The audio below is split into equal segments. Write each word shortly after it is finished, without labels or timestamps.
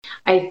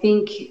I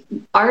think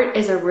art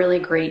is a really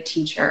great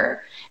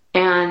teacher.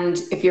 And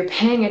if you're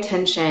paying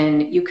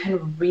attention, you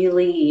can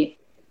really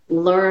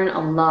learn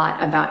a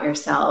lot about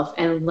yourself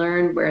and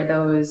learn where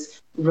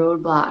those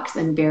roadblocks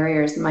and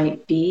barriers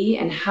might be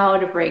and how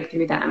to break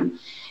through them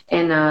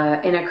in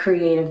a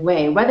creative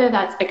way, whether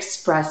that's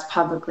expressed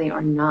publicly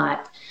or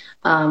not.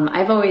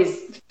 I've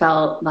always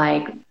felt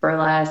like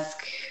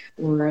burlesque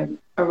or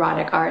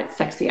erotic art,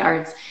 sexy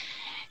arts,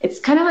 it's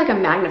kind of like a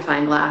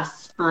magnifying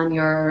glass on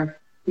your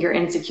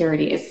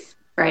insecurities,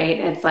 right?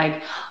 It's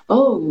like,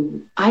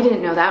 oh, I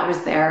didn't know that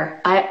was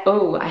there.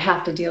 I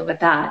have to deal with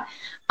that.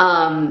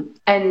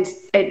 And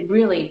it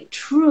really,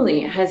 truly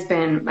has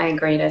been my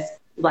greatest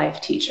life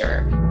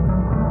teacher.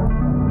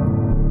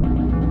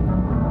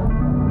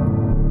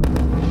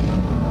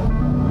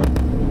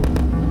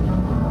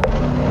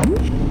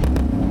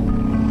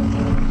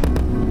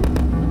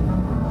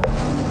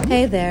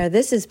 Hey there,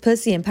 this is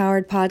Pussy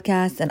Empowered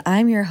Podcast, and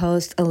I'm your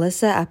host,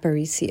 Alyssa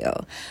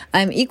Aparicio.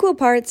 I'm equal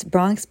parts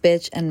Bronx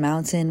bitch and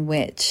mountain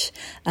witch.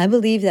 I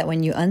believe that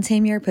when you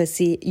untame your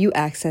pussy, you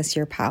access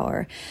your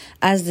power.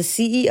 As the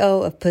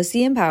CEO of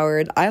Pussy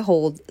Empowered, I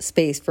hold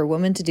space for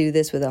women to do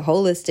this with a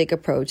holistic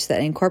approach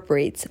that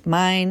incorporates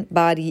mind,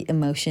 body,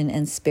 emotion,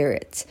 and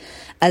spirit.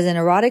 As an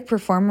erotic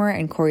performer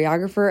and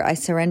choreographer, I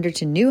surrender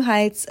to new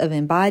heights of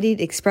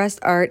embodied, expressed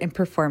art and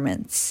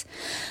performance.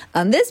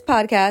 On this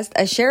podcast,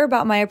 I share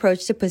about my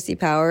approach to pussy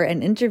power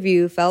and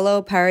interview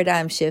fellow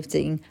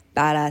paradigm-shifting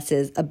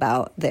badasses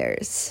about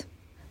theirs.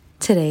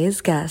 Today's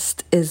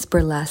guest is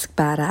burlesque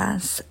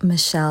badass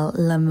Michelle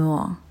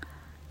L'Amour.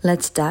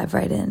 Let's dive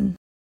right in.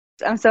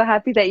 I'm so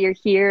happy that you're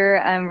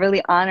here. I'm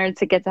really honored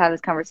to get to have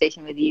this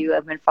conversation with you.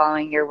 I've been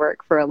following your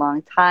work for a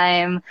long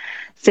time,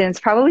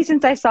 probably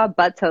since I saw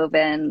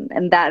Beethoven,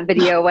 and that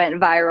video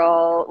went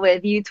viral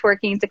with you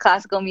twerking to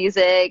classical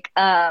music.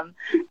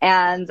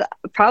 And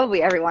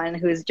probably everyone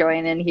who's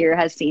joining here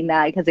has seen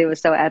that because it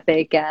was so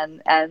epic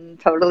and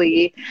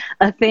totally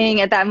a thing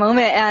at that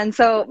moment. And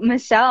so,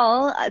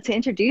 Michelle, to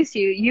introduce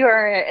you, you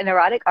are an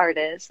erotic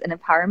artist, an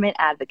empowerment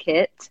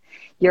advocate.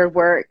 Your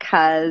work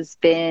has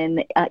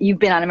been, you've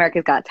been on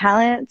America's Got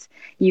Talent.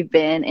 You've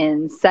been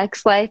in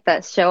Sex Life,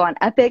 that show on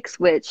Epix,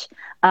 which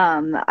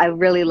I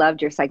really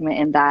loved your segment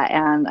in that.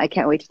 And I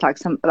can't wait to talk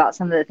about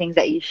some of the things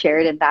that you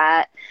shared in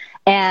that.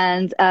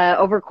 And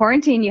over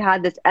quarantine, you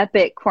had this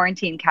epic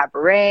quarantine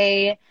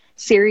cabaret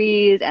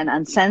series and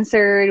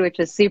Uncensored, which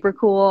was super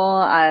cool.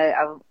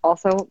 I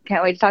also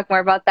can't wait to talk more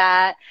about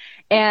that.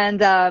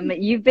 And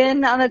you've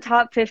been on the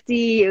top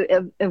 50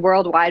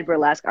 worldwide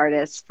burlesque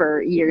artists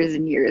for years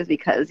and years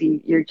because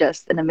you're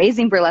just an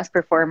amazing burlesque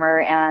performer.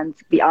 And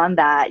beyond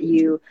that,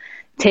 you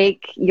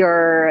take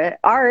your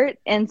art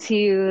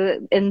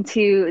into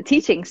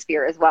teaching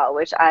sphere as well,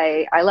 which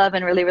I love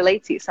and really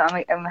relate to. So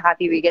I'm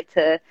happy we get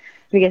to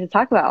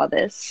talk about all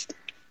this.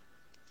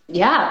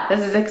 Yeah,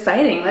 this is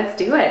exciting. Let's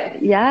do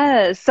it.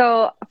 Yeah.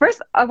 So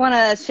first, I want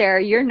to share,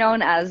 you're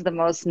known as the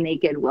most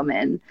naked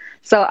woman.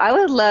 So I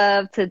would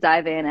love to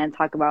dive in and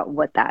talk about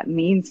what that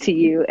means to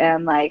you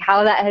and like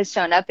how that has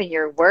shown up in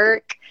your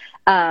work.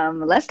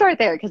 Let's start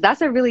there because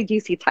that's a really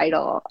juicy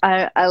title.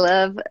 I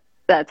love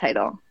that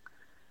title.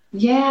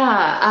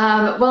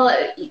 Yeah. Well,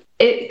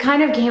 it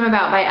kind of came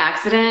about by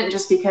accident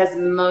just because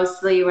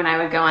mostly when I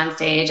would go on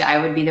stage,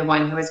 I would be the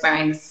one who was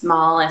wearing the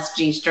smallest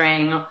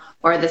G-string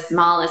or the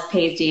smallest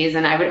pasties,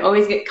 and I would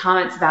always get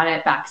comments about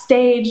it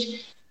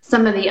backstage.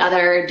 Some of the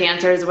other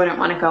dancers wouldn't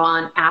want to go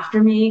on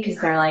after me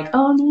because they're like,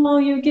 oh no,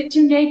 you get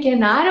too naked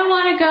and I don't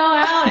want to go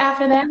out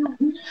after that.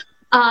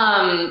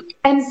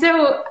 And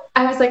so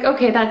I was like,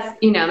 okay,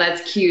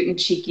 that's cute and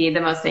cheeky, the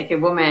most naked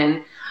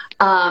woman.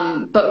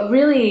 But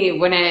really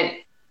when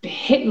it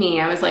hit me,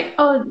 I was like,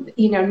 oh,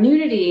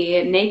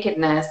 nudity,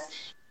 nakedness,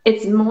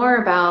 it's more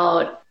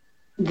about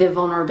the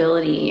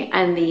vulnerability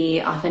and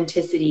the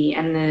authenticity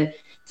and the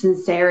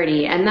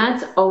sincerity. And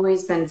that's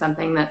always been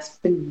something that's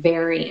been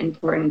very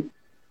important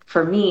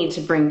for me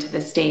to bring to the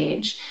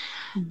stage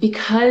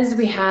because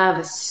we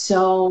have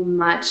so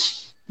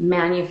much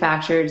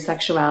manufactured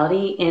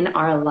sexuality in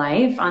our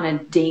life on a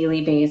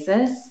daily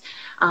basis,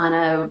 on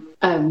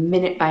a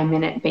minute by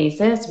minute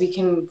basis. We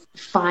can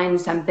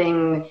find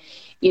something,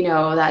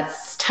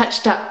 that's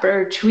touched up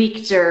or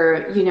tweaked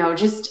or,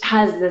 just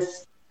has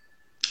this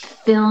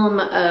film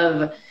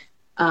of,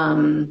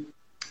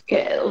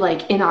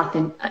 like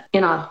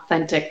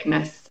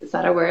inauthenticness. Is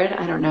that a word?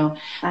 I don't know.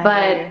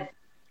 But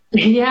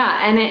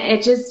yeah, and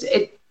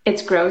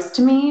it's gross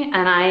to me.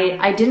 And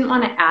I didn't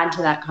want to add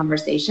to that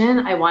conversation.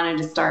 I wanted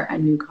to start a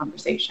new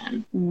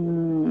conversation.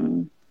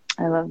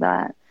 I love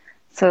that.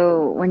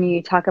 So when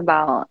you talk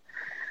about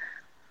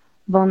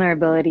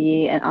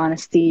vulnerability and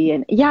honesty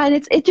and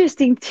it's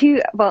interesting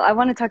too. Well, I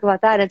want to talk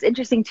about that. It's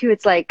interesting too.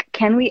 It's like,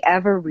 can we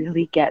ever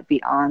really get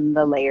beyond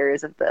the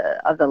layers of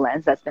the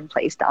lens that's been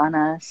placed on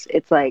us?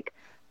 It's like,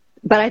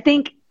 but I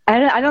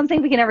don't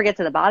think we can ever get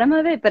to the bottom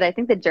of it, but I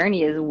think the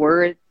journey is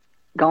worth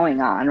going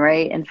on,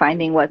 right? And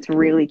finding what's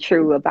really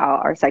true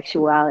about our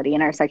sexuality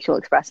and our sexual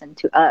expression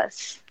to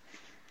us.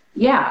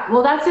 Yeah.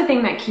 Well, that's the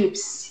thing that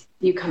keeps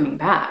you coming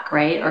back,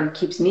 right? Or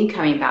keeps me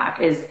coming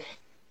back is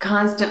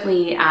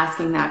constantly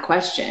asking that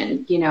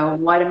question,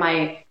 what am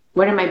I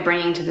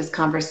bringing to this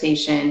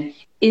conversation?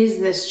 Is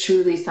this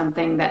truly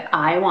something that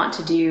I want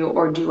to do,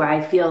 or do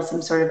I feel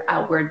some sort of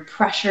outward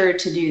pressure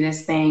to do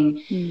this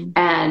thing?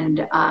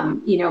 And,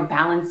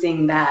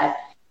 balancing that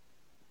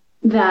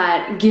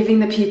giving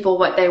the people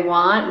what they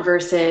want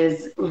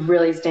versus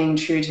really staying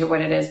true to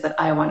what it is that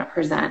I want to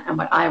present and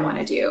what I want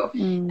to do.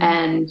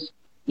 And,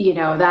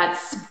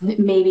 that's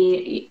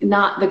maybe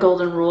not the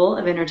golden rule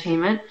of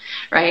entertainment,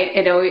 right?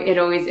 It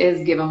always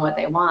is give them what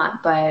they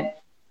want, but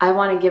I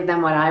want to give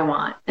them what I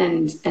want.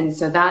 And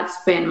so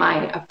that's been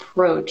my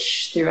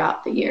approach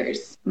throughout the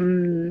years.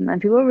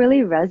 And people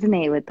really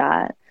resonate with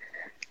that.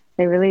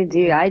 They really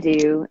do. I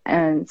do.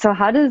 And so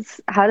how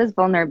does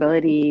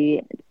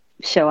vulnerability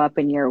show up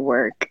in your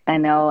work? I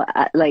know,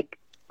 like,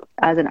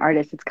 as an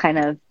artist, it's kind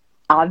of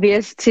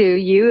obvious to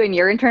you and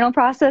your internal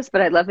process,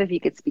 but I'd love if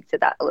you could speak to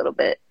that a little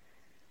bit.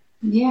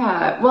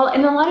 Yeah. Well,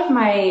 in a lot of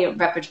my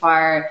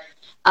repertoire,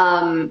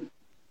 I'm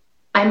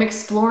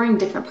exploring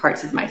different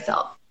parts of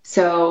myself.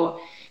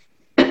 So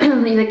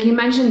like you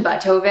mentioned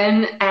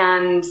Beethoven,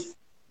 and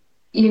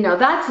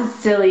that's a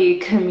silly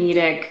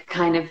comedic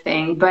kind of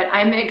thing, but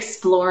I'm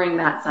exploring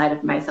that side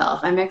of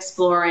myself. I'm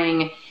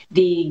exploring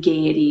the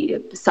gaiety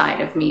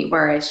side of me,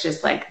 where it's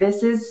just like,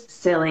 this is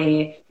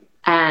silly,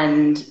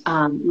 and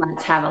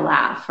let's have a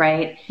laugh,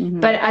 right?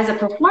 But as a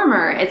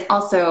performer, it's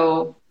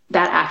also,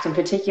 that act in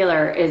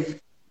particular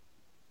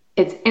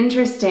it's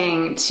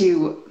interesting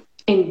to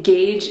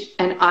engage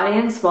an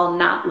audience while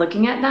not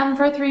looking at them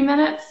for 3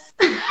 minutes,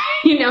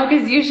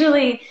 because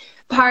usually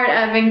part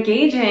of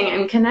engaging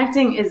and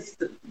connecting is,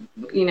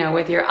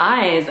 with your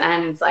eyes,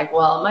 and it's like,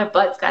 well, my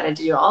butt's got to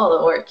do all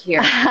the work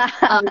here. So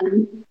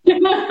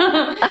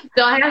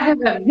I have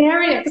to have a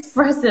very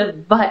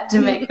expressive butt to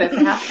make this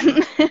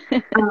happen.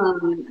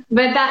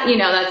 But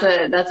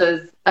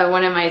that's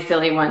one of my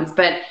silly ones.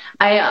 But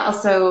I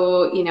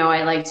also,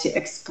 I like to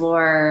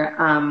explore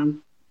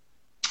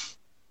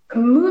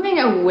moving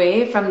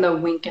away from the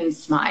wink and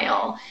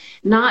smile.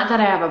 Not that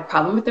I have a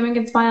problem with the wink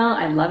and smile.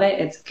 I love it.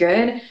 It's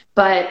good.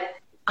 But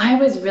I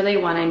was really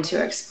wanting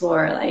to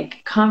explore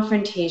like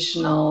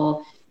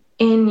confrontational,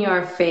 in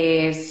your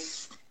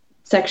face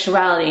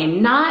sexuality,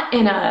 not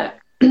in an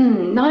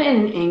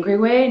angry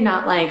way,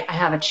 not like I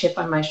have a chip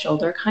on my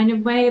shoulder kind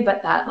of way,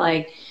 but that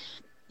like,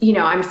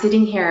 I'm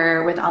sitting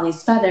here with all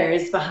these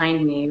feathers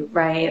behind me,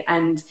 right?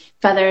 And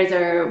feathers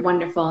are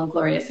wonderful and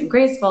glorious and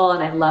graceful,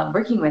 and I love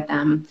working with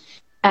them.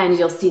 And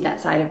you'll see that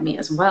side of me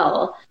as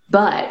well.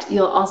 But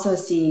you'll also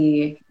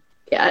see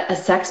a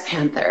sex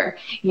panther,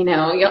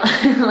 you'll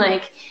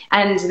like,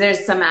 and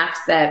there's some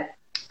acts that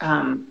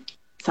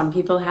some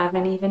people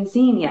haven't even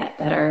seen yet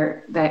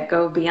that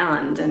go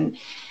beyond. And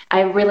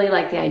I really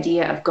like the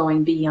idea of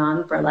going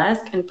beyond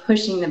burlesque and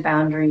pushing the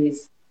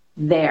boundaries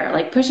there,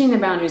 like pushing the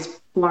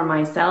boundaries for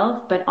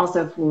myself, but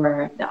also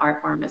for the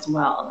art form as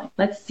well. Like,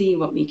 let's see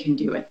what we can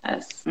do with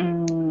this.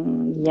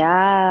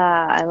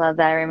 Yeah, I love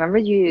that. I remember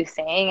you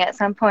saying at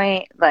some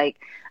point, like,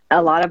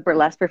 a lot of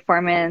burlesque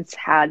performance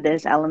had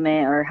this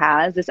element, or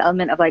has this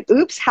element of like,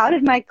 oops, how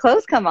did my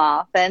clothes come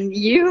off? And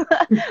you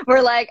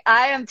were like,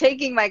 I am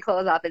taking my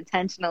clothes off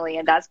intentionally,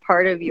 and that's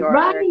part of your...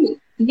 Right.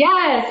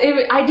 Yes.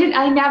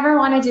 I never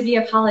wanted to be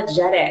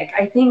apologetic.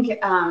 I think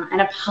an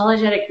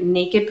apologetic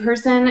naked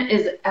person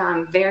is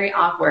very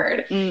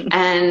awkward,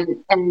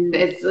 and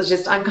it's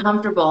just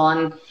uncomfortable.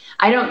 And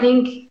I don't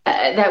think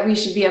that we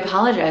should be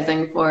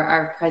apologizing for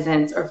our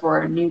presence or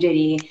for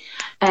nudity.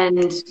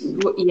 And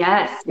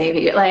yes,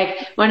 maybe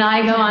like when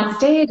I go on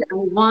stage, I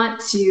want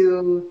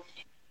to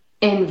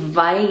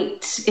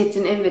invite. It's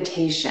an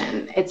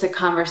invitation. It's a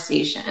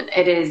conversation.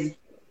 It is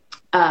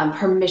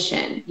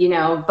permission,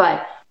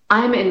 but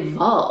I'm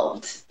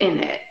involved in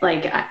it.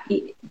 Like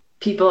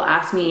people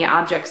ask me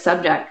object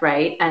subject,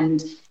 right?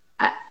 And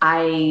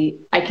I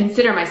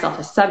consider myself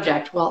a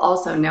subject while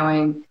also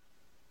knowing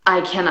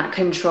I cannot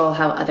control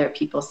how other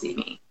people see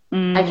me.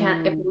 I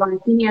can't, if you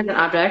want to see me as an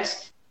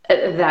object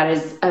that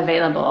is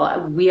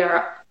available,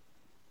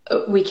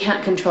 we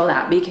can't control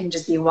that. We can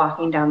just be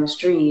walking down the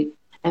street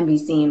and be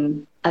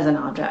seen as an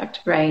object,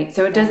 right?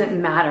 So it doesn't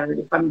matter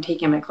if I'm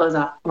taking my clothes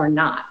off or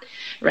not,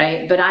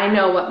 right? But I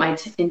know what my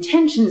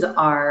intentions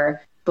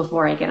are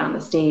before I get on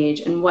the stage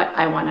and what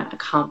I want to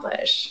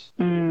accomplish.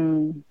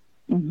 That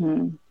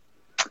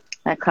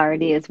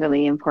clarity is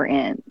really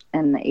important,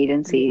 and the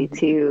agency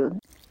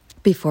too.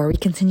 Before we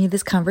continue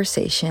this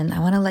conversation, I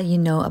want to let you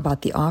know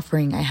about the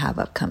offering I have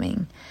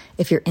upcoming.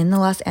 If you're in the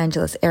Los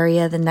Angeles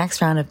area, the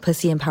next round of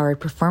Pussy Empowered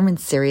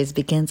Performance Series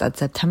begins on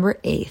September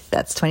 8th.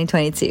 That's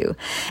 2022.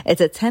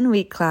 It's a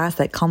 10-week class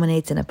that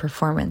culminates in a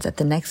performance at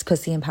the next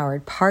Pussy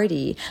Empowered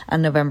party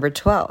on November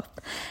 12th.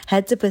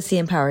 Head to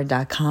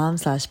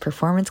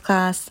pussyempowered.com/performance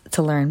class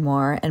to learn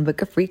more and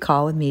book a free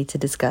call with me to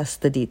discuss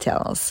the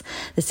details.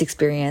 This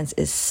experience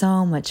is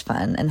so much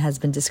fun and has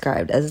been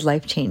described as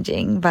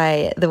life-changing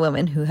by the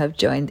women who have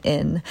joined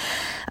in.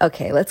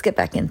 Okay, let's get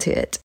back into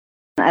it.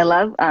 I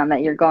love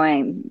that you're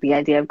the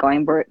idea of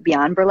going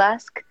beyond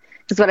burlesque.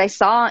 Because what I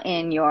saw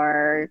in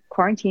your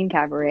quarantine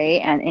cabaret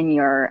and in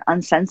your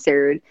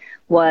uncensored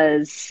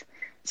was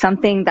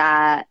something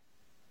that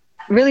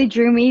really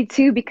drew me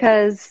too,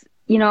 because,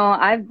 you know,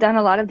 I've done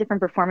a lot of different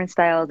performance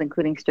styles,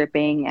 including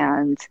stripping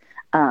and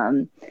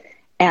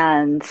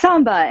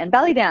samba and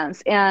belly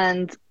dance,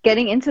 and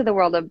getting into the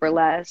world of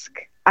burlesque.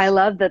 I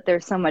love that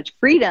there's so much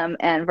freedom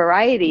and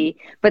variety,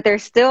 but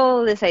there's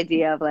still this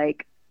idea of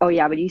like, oh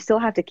yeah, but you still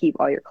have to keep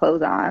all your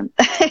clothes on.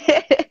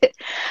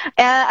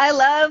 And I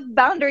love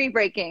boundary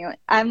breaking.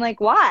 I'm like,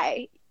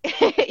 why?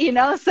 You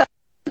know, so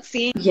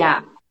seeing,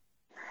 Yeah.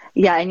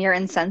 yeah, in your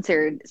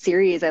Uncensored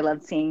series, I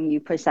loved seeing you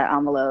push that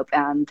envelope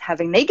and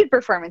having naked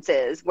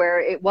performances where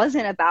it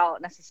wasn't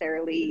about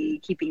necessarily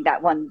keeping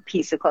that one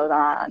piece of clothes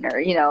on or,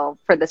 you know,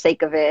 for the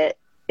sake of it.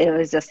 It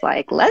was just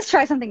like, let's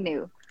try something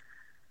new.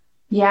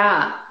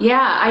 Yeah.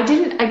 Yeah. I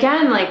didn't,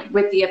 again, like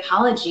with the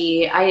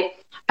apology, I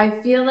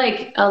feel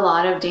like a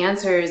lot of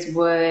dancers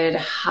would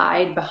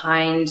hide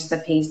behind the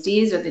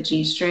pasties or the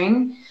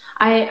G-string.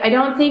 I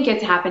don't think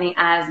it's happening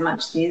as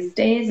much these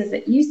days as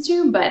it used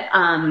to, but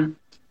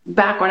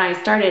back when I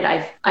started,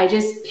 I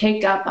just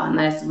picked up on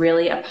this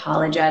really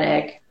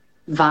apologetic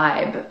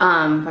vibe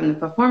from the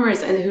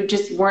performers, and who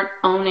just weren't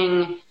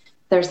owning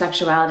their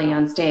sexuality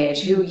on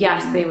stage. Who,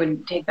 yes, they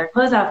would take their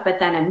clothes off, but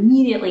then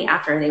immediately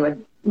after they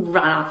would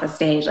run off the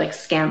stage, like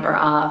scamper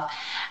off.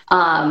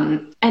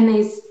 And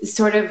they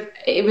sort of,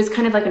 it was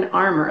kind of like an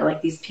armor,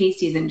 like these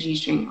pasties and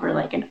G-string were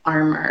like an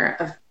armor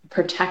of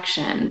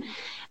protection.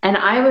 And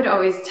I would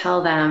always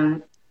tell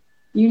them,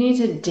 you need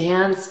to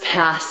dance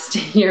past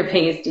your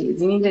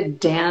pasties. You need to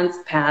dance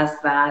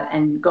past that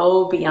and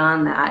go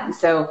beyond that. And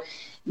so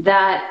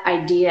that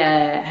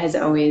idea has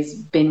always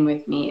been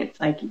with me. It's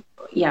like,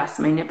 yes,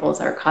 my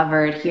nipples are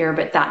covered here,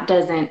 but that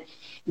doesn't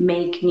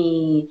make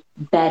me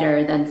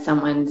better than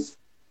someone's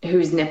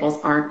whose nipples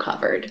aren't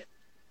covered.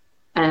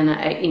 And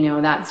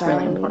that's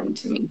really important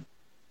to me.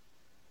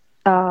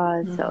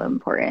 Oh, it's so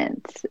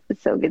important.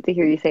 It's so good to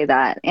hear you say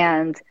that.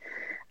 And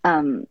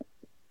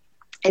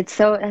it's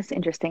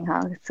interesting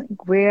how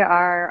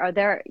are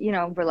there, you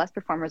know, burlesque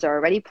performers are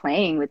already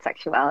playing with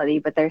sexuality,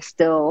 but there's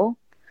still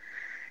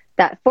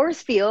that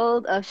force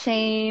field of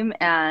shame,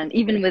 and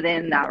even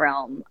within that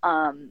realm.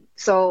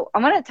 So I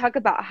want to talk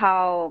about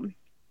how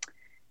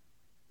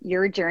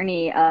your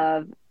journey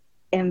of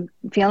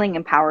feeling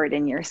empowered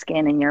in your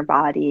skin and your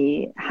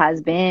body has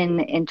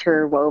been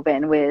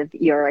interwoven with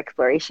your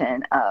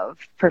exploration of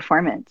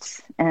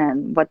performance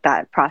and what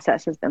that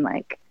process has been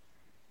like.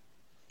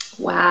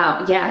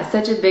 Wow. Yeah,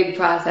 such a big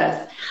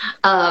process.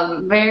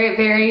 Very,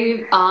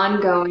 very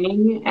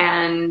ongoing.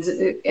 And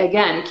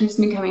again, it keeps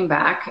me coming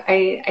back.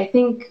 I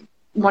think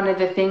one of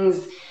the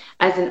things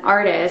as an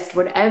artist,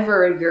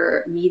 whatever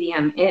your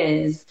medium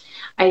is,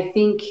 I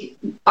think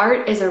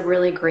art is a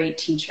really great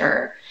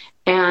teacher.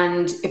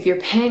 And if you're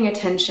paying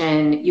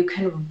attention, you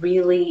can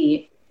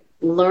really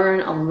learn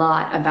a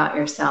lot about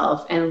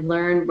yourself and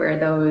learn where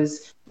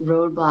those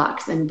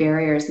roadblocks and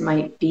barriers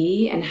might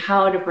be and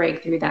how to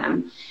break through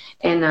them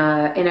in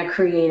a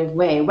creative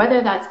way,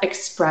 whether that's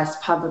expressed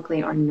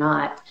publicly or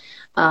not.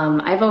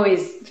 I've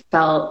always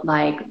felt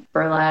like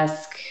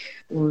burlesque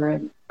or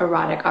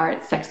erotic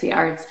arts, sexy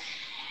arts,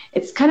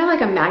 it's kind of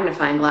like a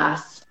magnifying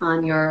glass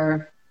on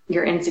your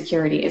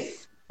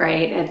insecurities,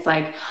 right? It's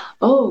like,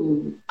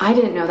 oh, I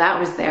didn't know that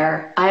was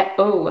there.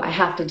 I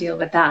have to deal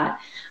with that.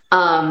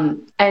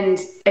 And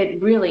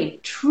it really,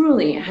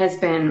 truly has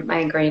been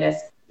my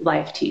greatest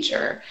life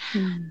teacher.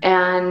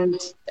 And,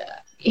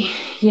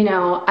 you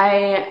know,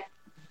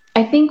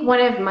 I think one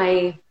of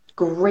my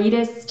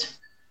greatest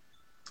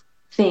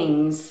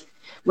things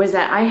was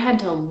that I had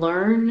to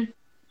learn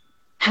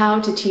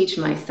how to teach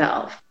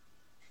myself.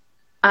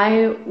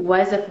 I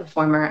was a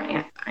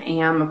performer, I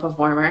am a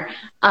performer,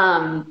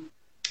 and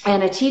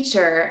a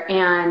teacher,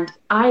 and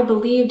I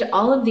believed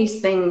all of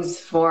these things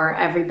for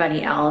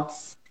everybody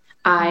else.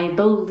 I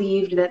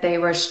believed that they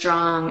were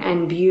strong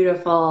and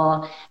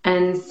beautiful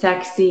and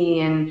sexy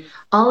and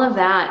all of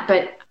that,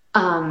 but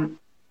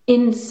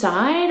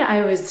inside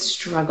I was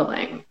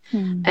struggling.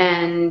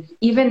 And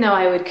even though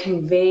I would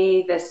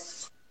convey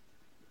this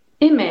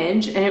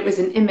image, and it was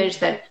an image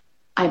that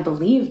I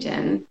believed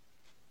in,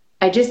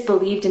 I just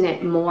believed in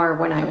it more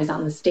when I was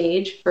on the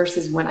stage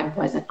versus when I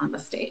wasn't on the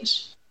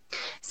stage.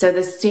 So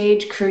the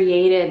stage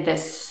created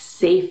this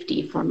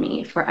safety for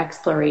me for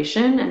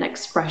exploration and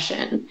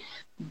expression.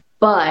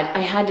 But I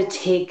had to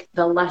take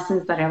the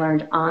lessons that I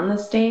learned on the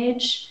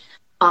stage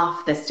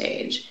off the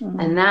stage.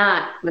 And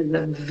that was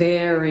a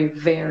very,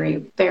 very,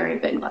 very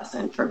big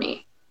lesson for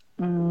me.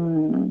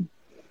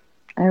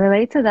 I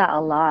relate to that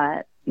a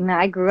lot. You know,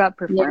 I grew up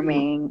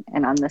performing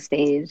and on the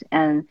stage,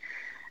 and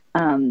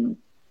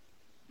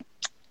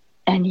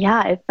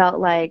yeah, it felt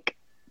like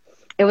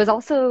it was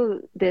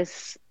also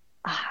this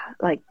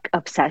like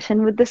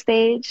obsession with the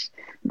stage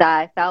that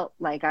I felt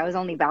like I was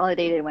only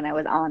validated when I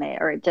was on it,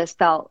 or it just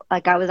felt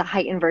like I was a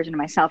heightened version of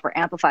myself or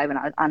amplified when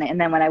I was on it.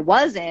 And then when I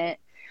wasn't,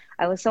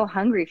 I was so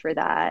hungry for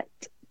that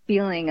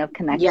feeling of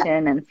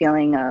connection and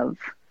feeling of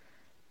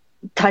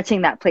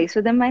touching that place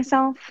within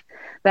myself.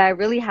 But I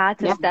really had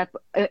to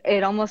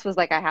it almost was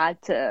like I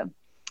had to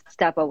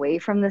step away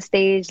from the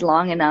stage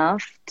long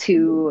enough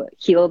to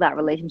heal that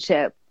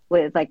relationship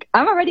with, like,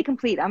 I'm already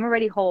complete, I'm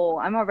already whole,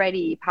 I'm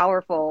already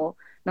powerful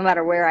no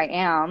matter where I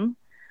am,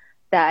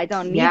 that I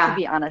don't need to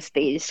be on a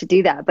stage to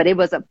do that. But it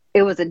was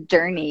a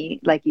journey,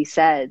 like you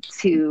said,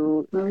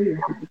 to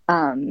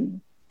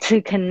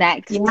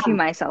connect to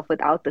myself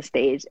without the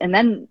stage, and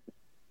then,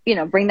 you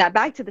know, bring that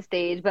back to the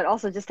stage, but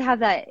also just to have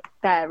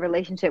that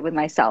relationship with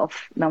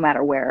myself no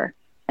matter where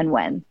and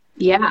when.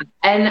 Yeah.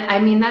 And I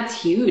mean,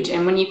 that's huge.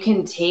 And when you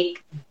can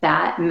take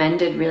that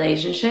mended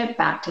relationship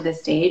back to the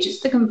stage,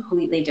 it's a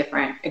completely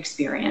different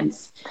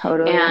experience.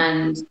 Totally.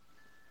 And,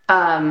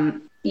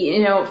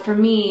 you know, for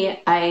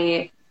me,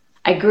 I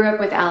grew up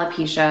with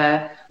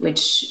alopecia,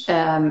 which is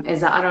an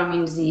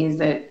autoimmune disease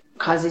that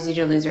causes you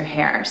to lose your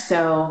hair.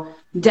 So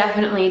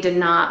definitely did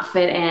not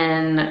fit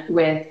in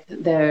with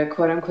the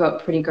quote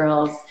unquote pretty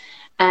girls.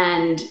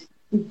 And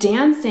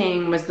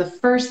dancing was the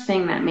first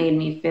thing that made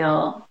me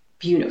feel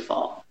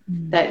beautiful,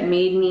 that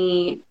made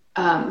me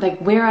like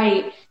where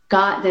I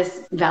got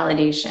this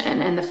validation.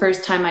 And the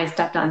first time I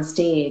stepped on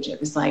stage, it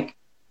was like,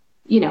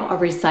 you know, a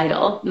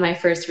recital, my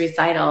first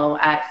recital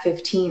at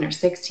 15 or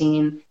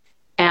 16.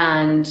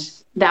 And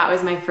that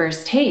was my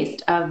first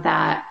taste of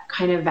that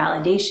kind of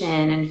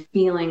validation and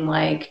feeling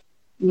like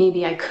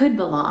maybe I could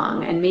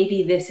belong and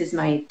maybe this is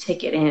my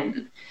ticket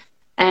in.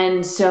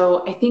 And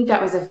so I think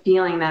that was a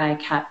feeling that I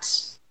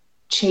kept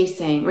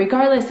chasing,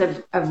 regardless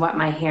of what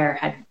my hair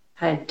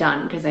had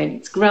done, because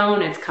it's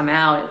grown, it's come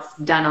out, it's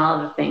done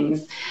all the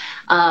things.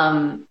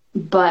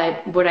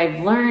 But what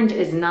I've learned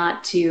is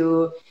not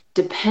to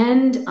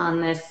depend on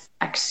this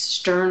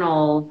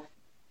external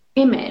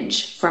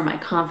image for my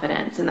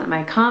confidence, and that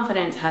my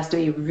confidence has to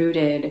be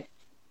rooted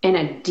in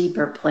a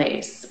deeper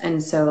place.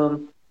 And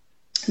so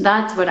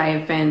that's what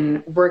I've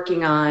been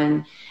working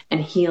on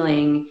and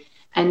healing.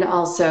 And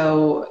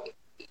also,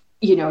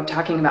 you know,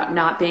 talking about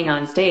not being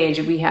on stage,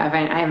 I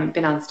haven't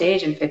been on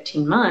stage in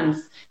 15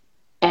 months.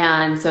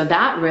 And so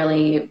that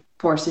really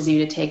forces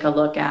you to take a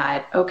look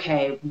at,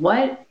 okay,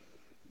 what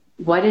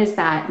is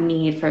that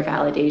need for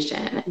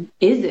validation?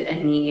 Is it a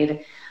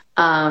need?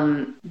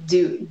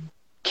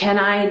 Can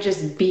I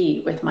just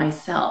be with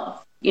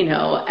myself, you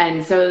know?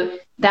 And so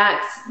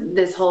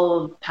this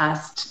whole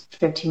past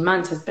 15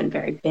 months has been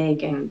very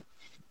big in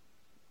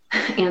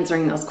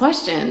answering those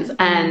questions.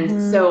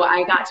 And so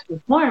I got to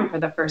perform for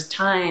the first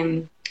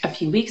time a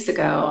few weeks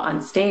ago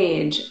on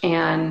stage,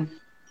 and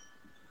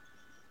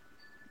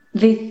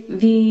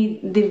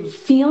the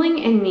feeling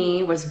in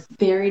me was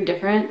very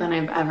different than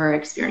I've ever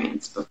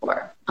experienced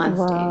before on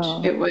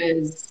stage.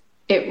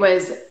 It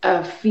was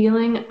a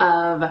feeling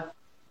of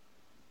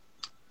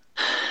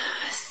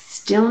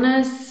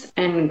stillness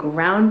and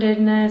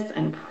groundedness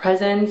and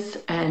presence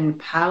and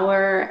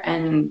power.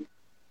 And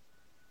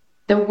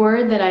the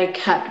word that I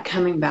kept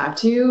coming back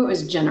to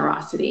was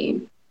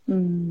generosity.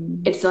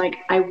 It's like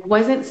I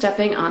wasn't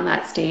stepping on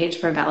that stage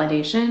for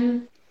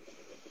validation.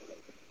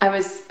 I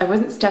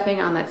wasn't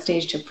stepping on that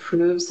stage to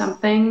prove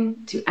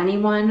something to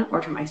anyone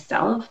or to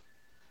myself.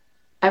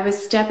 I was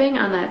stepping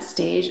on that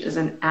stage as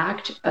an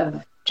act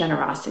of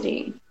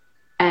generosity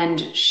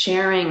and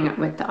sharing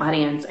with the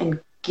audience and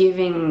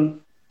giving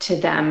to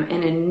them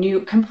in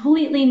a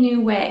completely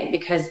new way,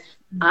 because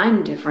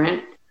I'm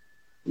different,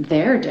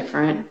 they're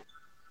different.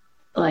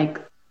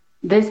 Like,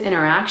 this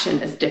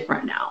interaction is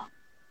different now.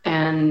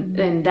 And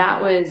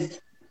that was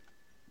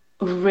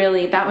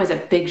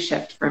a big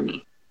shift for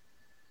me.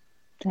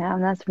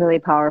 Damn, that's really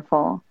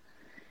powerful.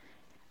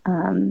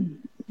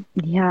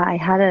 Yeah, I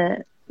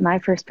had my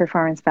first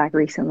performance back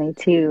recently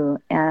too,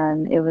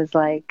 and it was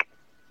like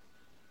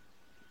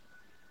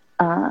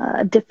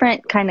a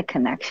different kind of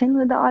connection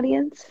with the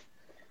audience.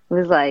 It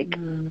was like,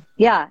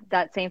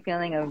 that same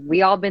feeling of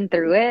we all been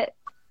through it,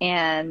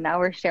 and now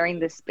we're sharing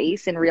this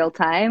space in real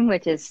time,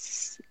 which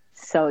is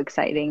so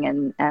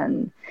exciting.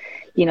 And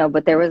you know,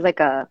 but there was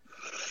like I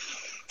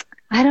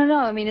don't know.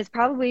 I mean, it's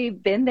probably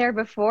been there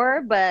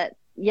before, but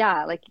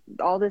yeah, like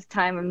all this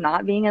time of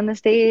not being on the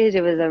stage,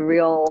 it was a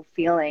real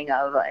feeling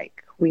of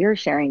like, we are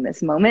sharing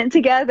this moment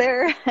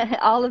together,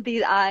 all of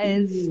these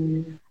eyes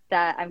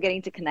that I'm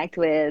getting to connect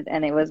with.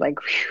 And it was like,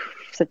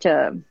 such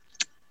a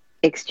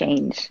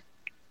exchange.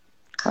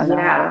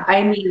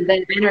 I mean,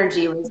 the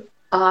energy was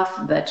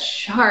off the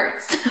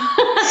charts.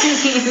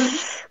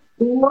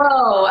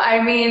 Whoa.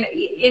 I mean,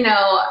 you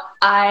know,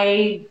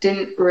 I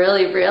didn't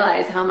really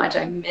realize how much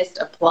I missed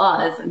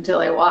applause until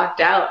I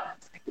walked out.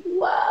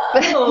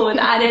 Whoa,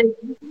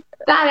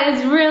 that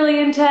is really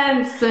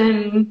intense.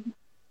 And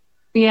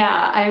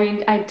yeah, I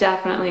mean, I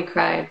definitely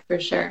cried for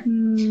sure.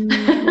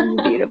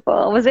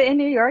 Beautiful. Was it in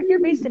New York? You're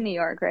based in New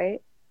York,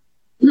 right?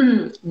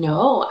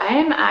 No, I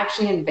am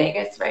actually in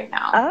Vegas right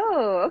now.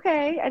 Oh,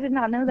 okay. I did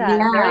not know that.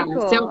 Yeah. Very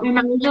cool. So I'm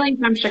originally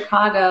from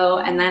Chicago,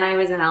 and then I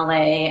was in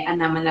LA,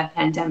 and then when the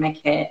pandemic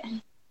hit,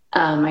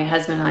 my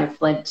husband and I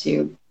fled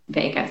to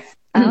Vegas.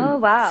 Oh,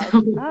 wow.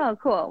 Oh,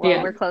 cool.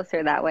 Well, we're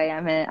closer that way.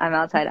 I'm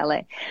outside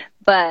LA,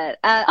 but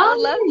I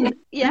would love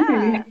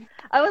to,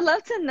 I would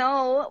love to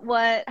know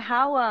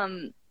how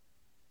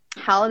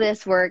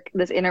this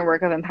inner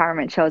work of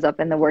empowerment shows up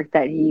in the work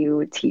that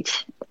you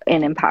teach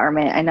in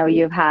empowerment. I know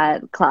you've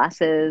had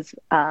classes.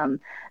 I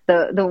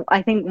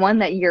think one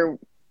that you're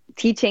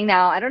teaching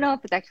now, I don't know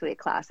if it's actually a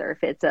class or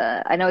if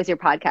I know it's your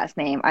podcast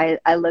name.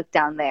 I looked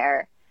down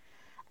there.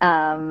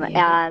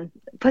 And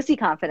Pussy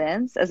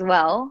Confidence as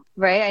well,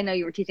 right? I know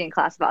you were teaching a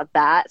class about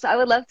that. So I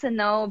would love to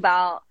know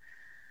about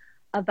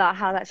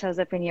how that shows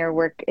up in your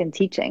work in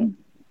teaching.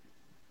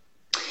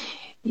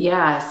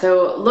 Yeah,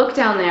 so Look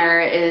Down There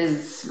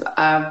is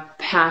a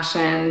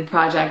passion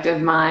project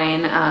of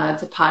mine.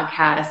 It's a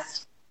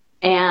podcast,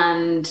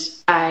 and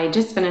I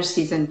just finished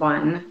season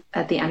 1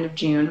 at the end of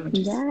June,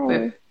 which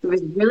it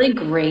was really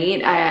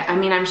great. I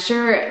mean, I'm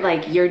sure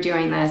like you're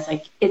doing this,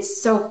 like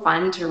it's so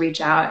fun to reach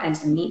out and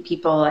to meet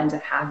people and to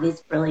have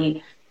these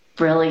really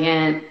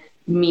brilliant,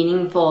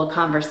 meaningful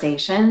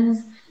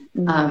conversations.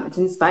 It's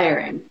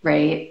inspiring,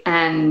 right?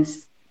 And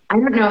I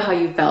don't know how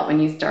you felt when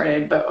you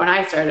started, but when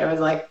I started, I was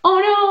like, oh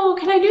no,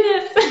 can I do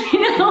this?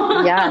 You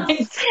know? Yes.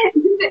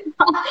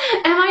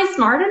 Am I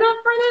smart enough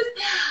for this?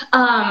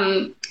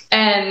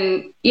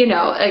 And you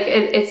know, like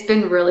it's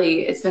been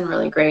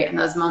really great. And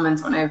those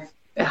moments when I've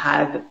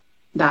had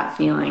that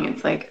feeling,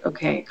 it's like,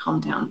 okay, calm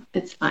down.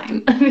 It's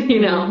fine.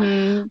 You know?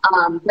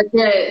 Mm-hmm. But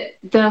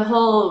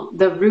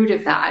the root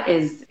of that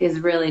is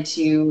really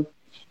to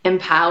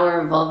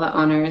empower vulva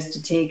owners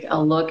to take a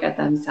look at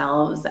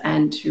themselves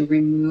and to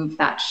remove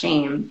that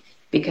shame,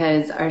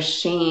 because our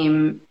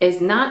shame is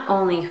not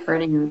only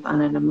hurting us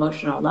on an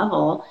emotional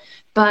level,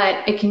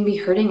 but it can be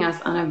hurting us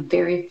on a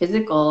very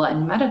physical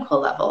and medical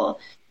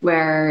level,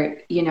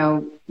 where, you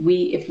know,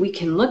 if we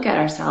can look at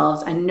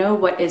ourselves and know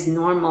what is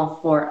normal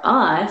for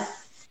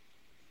us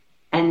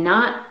and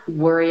not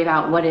worry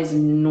about what is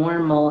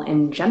normal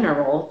in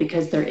general,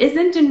 because there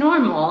isn't a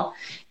normal.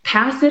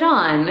 Pass it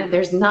on.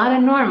 There's not a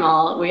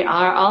normal. We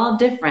are all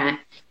different,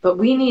 but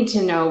we need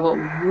to know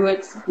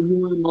what's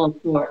normal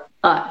for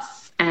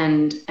us,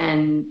 and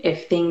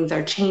if things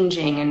are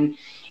changing, and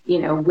you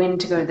know, when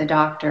to go to the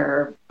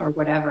doctor or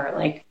whatever.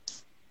 Like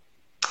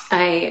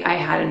I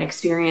had an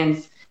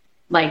experience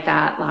like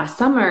that last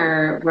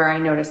summer where I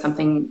noticed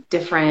something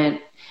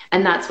different,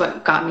 and that's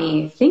what got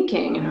me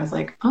thinking. And I was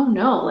like, oh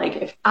no, like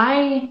if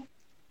I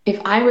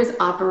was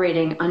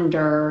operating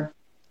under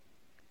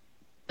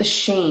the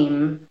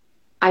shame,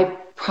 I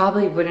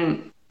probably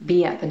wouldn't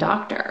be at the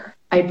doctor.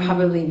 I'd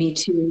probably be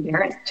too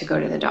embarrassed to go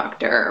to the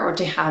doctor or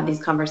to have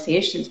these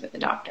conversations with the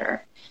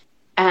doctor.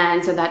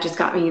 And so that just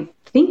got me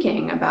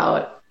thinking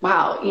about,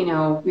 wow, you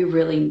know, we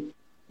really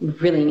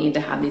need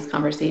to have these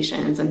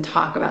conversations and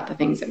talk about the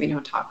things that we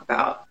don't talk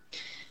about.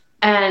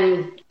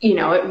 And, you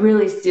know, it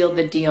really sealed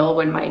the deal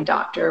when my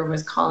doctor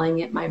was calling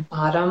it my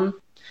bottom.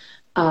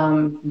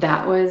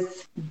 That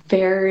was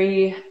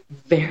very,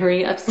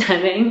 very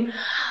upsetting.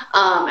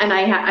 And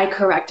I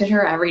corrected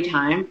her every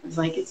time. I was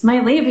like, it's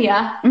my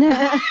labia,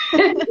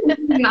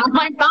 not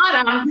my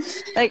bottom.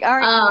 Like,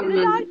 are you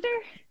the doctor?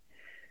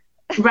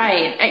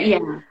 Right.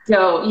 Yeah.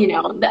 So, you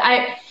know,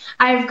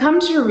 I've come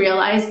to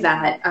realize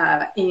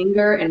that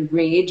anger and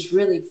rage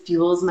really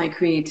fuels my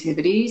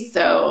creativity.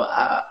 So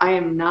I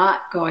am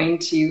not going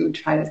to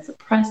try to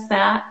suppress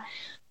that.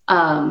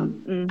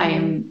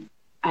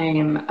 I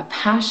am a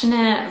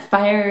passionate,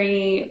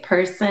 fiery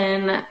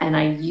person, and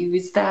I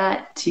use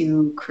that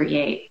to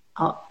create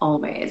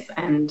always.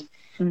 And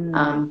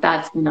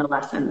that's been a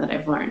lesson that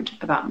I've learned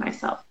about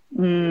myself.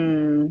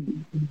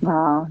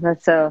 Wow,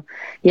 that's so,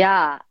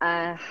 yeah.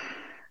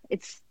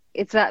 It's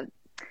that,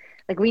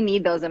 like, we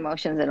need those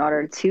emotions in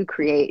order to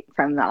create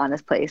from the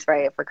honest place,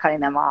 right? If we're cutting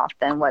them off,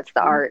 then what's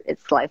the art?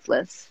 It's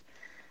lifeless.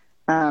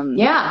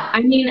 Yeah.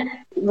 I mean,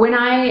 when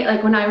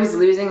I was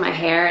losing my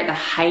hair at the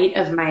height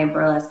of my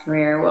burlesque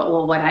career,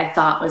 what I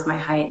thought was the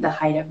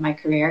height of my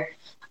career,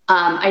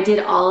 I did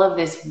all of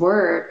this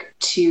work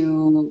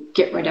to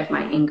get rid of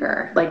my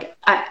anger. Like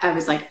I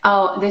was like,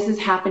 oh, this is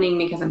happening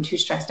because I'm too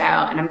stressed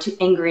out and I'm too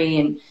angry,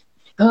 and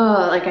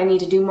like I need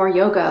to do more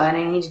yoga and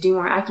I need to do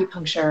more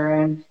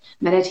acupuncture and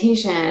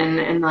meditation.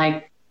 And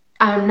like,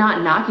 I'm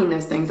not knocking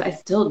those things. I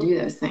still do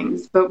those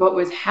things. But what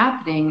was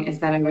happening is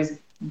that I was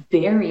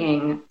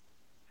burying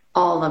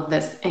all of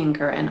this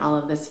anger and all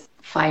of this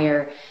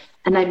fire,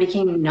 and I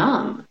became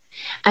numb.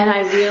 And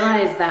I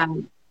realized that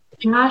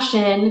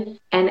passion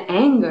and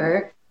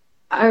anger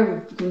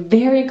are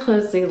very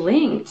closely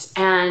linked.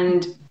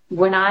 And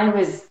when I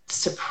was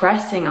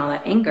suppressing all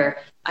that anger,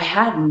 I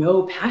had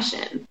no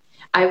passion.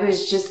 I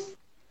was just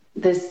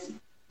this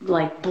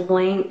like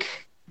blank,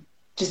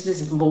 just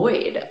this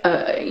void,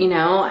 you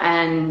know.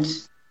 And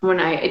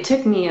it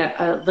took me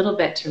a little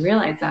bit to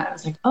realize that. I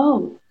was like,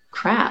 oh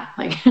crap,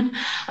 like,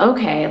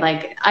 okay,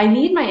 like I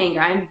need my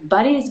anger. I'm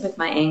buddies with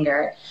my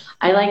anger.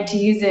 I like to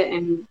use it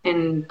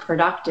in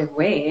productive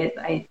ways.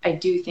 I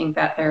do think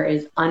that there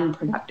is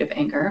unproductive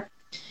anger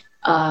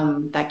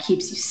that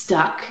keeps you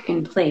stuck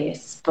in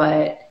place.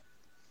 But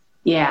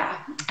yeah,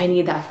 I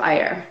need that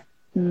fire.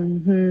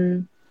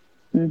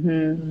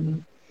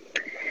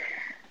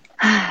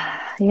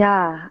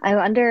 Yeah, I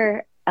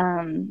wonder,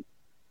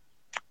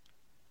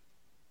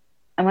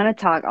 I want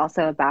to talk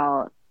also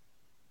about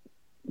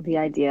the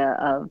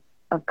idea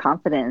of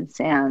confidence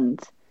and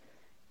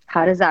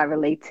how does that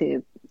relate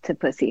to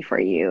pussy for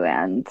you,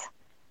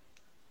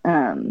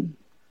 um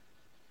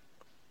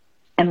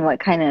and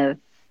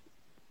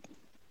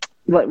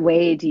what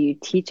way do you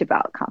teach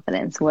about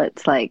confidence?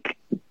 What's like,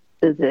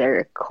 is there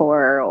a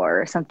core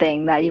or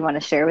something that you want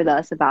to share with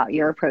us about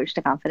your approach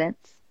to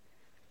confidence?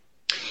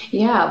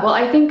 Yeah, well,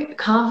 I think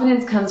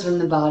confidence comes from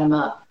the bottom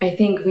up. I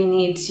think we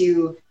need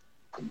to,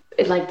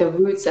 like the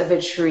roots of a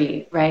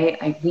tree,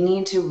 right? Like we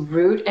need to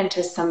root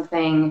into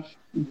something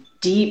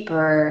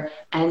deeper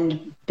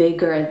and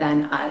bigger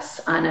than us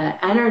on an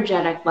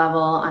energetic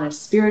level, on a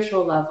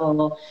spiritual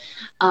level,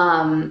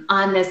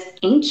 on this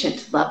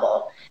ancient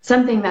level,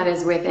 something that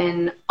is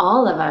within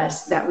all of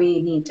us that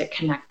we need to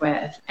connect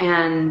with.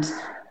 And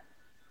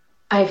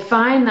I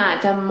find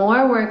that the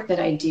more work that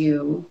I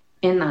do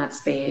in that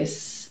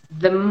space,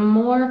 the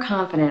more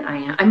confident I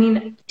am. I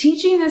mean,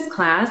 teaching this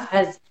class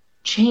has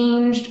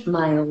changed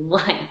my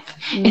life.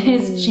 It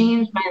has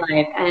changed my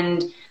life.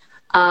 And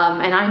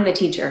I'm the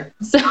teacher.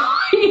 So,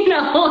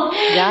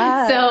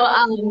 Yeah. So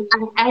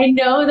I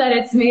know that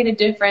it's made a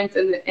difference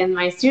in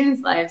my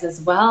students' lives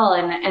as well.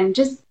 And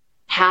just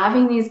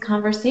having these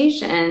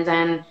conversations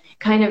and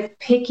kind of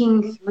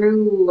picking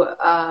through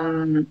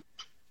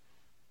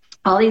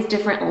all these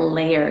different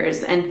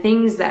layers and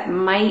things that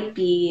might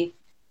be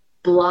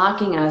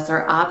blocking us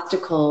or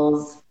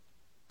obstacles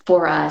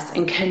for us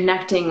and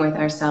connecting with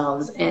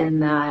ourselves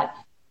in that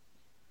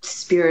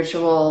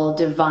spiritual,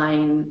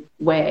 divine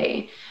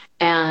way.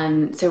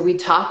 And so we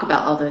talk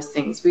about all those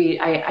things.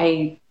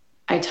 I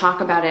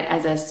talk about it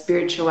as a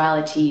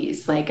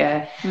spiritualities, like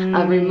a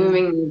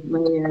removing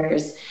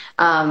layers.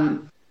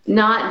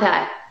 Not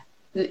that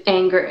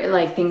anger,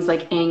 like things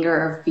like anger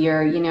or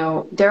fear,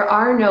 there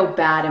are no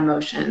bad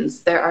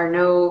emotions.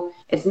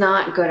 It's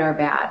not good or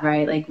bad,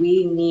 right? Like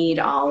we need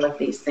all of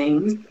these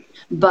things.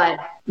 But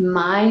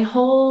my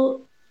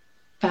whole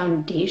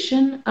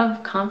foundation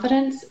of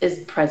confidence is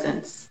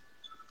presence.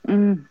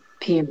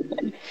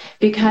 Period.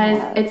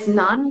 Because it's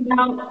not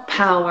about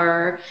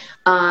power.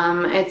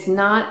 It's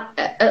not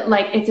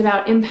it's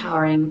about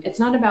empowering. It's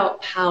not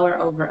about power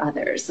over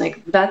others.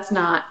 Like that's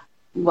not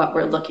what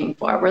we're looking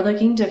for. We're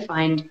looking to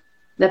find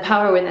the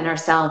power within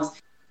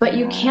ourselves. But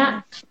you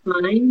can't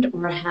find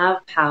or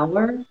have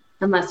power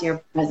unless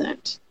you're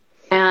present.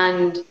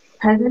 And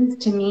presence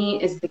to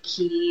me is the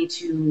key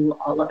to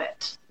all of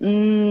it.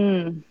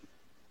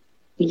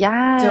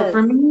 Yeah. So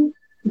for me,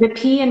 the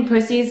P in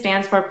pussy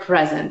stands for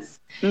presence.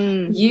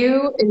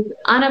 U is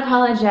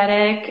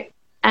unapologetic,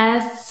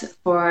 S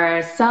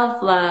for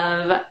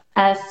self-love,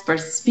 S for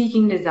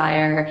speaking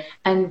desire,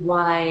 and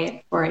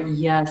Y for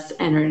yes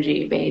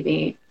energy,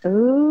 baby.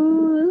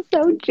 Ooh,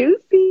 so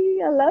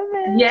juicy. I love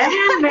it. Yeah,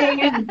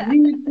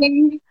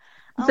 baby.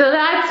 So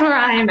that's where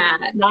I'm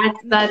at.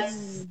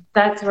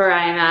 That's where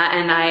I'm at.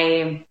 And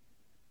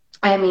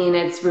I mean,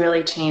 it's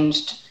really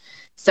changed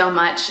so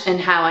much in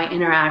how I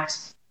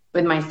interact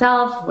with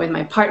myself, with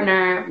my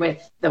partner,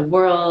 with the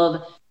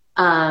world.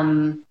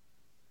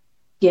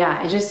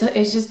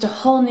 It's just a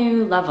whole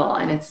new level,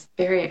 and it's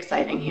very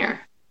exciting here.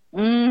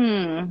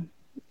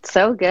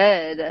 So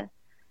good.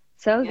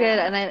 So good.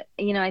 And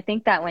I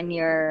think that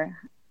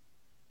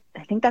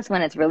I think that's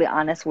when it's really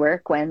honest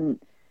work, when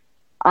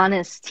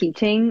honest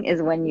teaching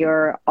is when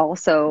you're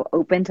also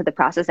open to the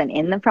process and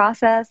in the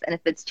process. And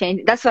if it's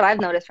changing, that's what I've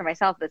noticed for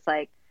myself. It's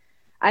like,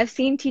 I've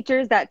seen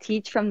teachers that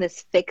teach from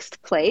this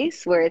fixed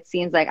place where it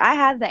seems like I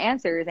have the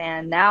answers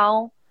and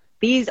now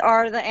these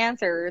are the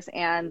answers,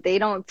 and they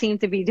don't seem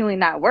to be doing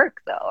that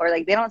work though, or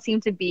like they don't seem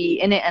to be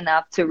in it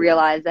enough to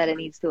realize that it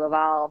needs to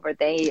evolve, or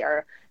they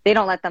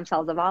don't let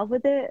themselves evolve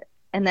with it.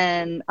 And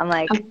then I'm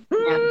like,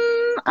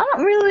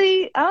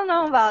 I don't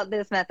know about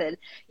this method,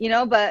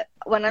 but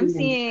what I'm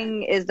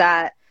seeing is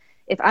that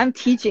if I'm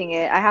teaching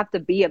it, I have to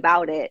be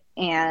about it.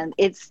 And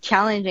it's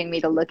challenging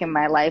me to look in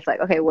my life like,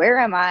 okay, where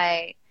am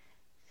I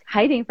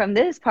hiding from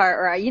this part?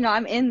 Or,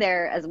 I'm in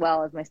there as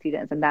well as my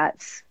students, and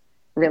that's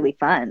really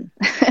fun.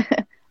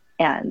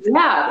 And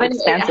but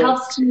it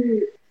helps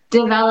to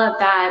develop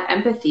that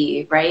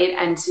empathy, right?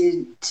 And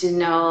to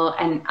know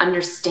and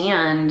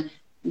understand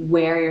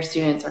where your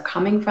students are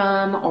coming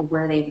from or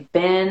where they've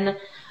been,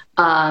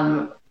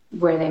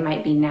 where they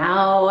might be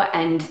now,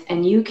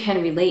 and you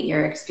can relate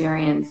your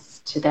experience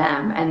to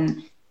them.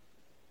 And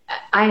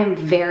I am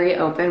very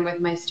open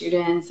with my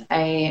students.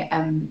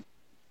 I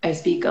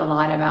speak a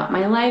lot about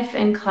my life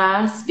in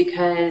class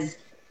because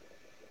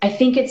I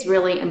think it's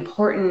really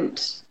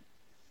important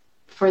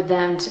for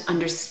them to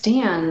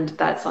understand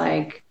that's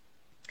like,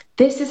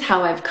 this is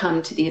how I've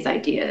come to these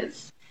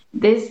ideas.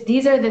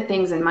 These are the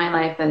things in my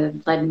life that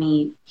have led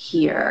me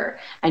here,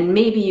 and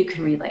maybe you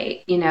can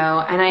relate, And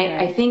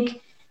I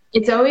think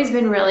it's always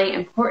been really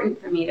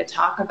important for me to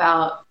talk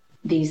about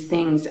these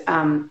things.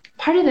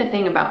 Part of the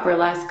thing about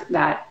burlesque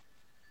that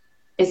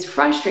is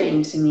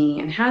frustrating to me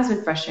and has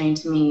been frustrating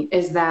to me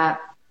is that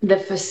the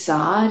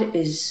facade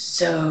is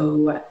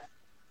so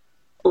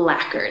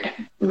lacquered,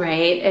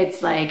 right?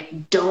 It's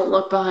like, don't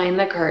look behind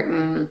the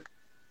curtain.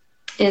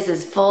 is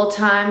this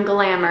full-time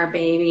glamour,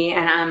 baby.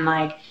 And I'm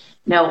like,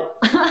 no,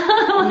 like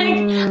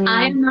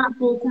I am not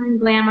full-time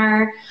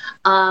glamour.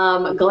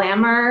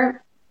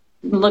 Glamour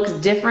looks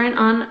different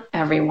on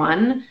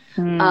everyone.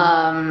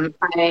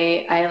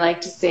 I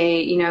like to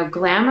say, you know,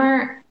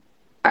 glamour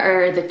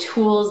are the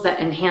tools that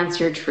enhance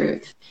your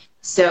truth.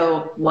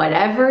 So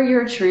whatever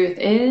your truth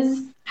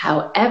is,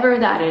 however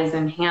that is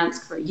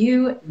enhanced for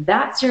you,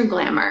 that's your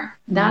glamour.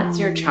 That's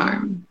your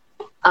charm.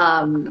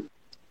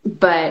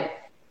 But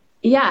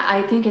yeah,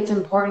 I think it's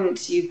important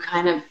to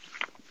kind of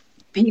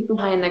peek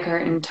behind the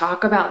curtain,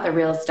 talk about the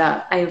real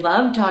stuff. I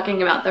love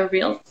talking about the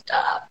real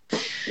stuff.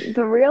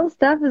 The real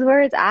stuff is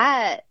where it's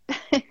at.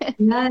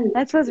 Yes.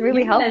 That's what's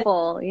really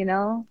helpful, you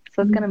know?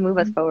 So it's going to move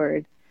us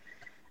forward.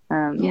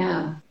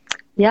 Yeah.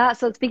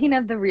 So speaking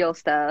of the real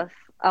stuff,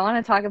 I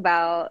want to talk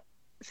about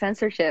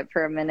censorship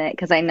for a minute,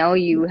 because I know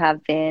you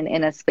have been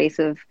in a space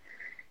of,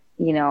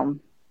 you know,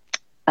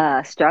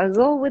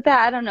 struggle with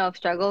that. I don't know if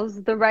struggle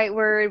is the right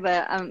word,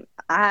 but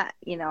I've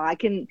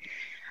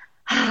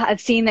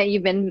seen that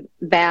you've been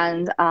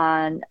banned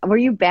were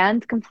you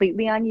banned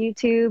completely on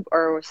YouTube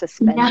or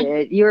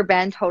suspended? Yeah. You were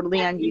banned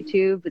totally on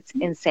YouTube. It's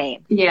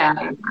insane.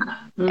 Yeah.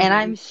 And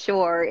I'm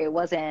sure it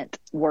wasn't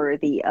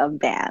worthy of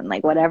ban,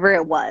 like whatever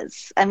it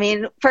was. I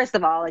mean, first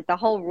of all, like the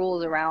whole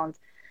rules around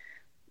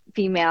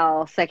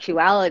female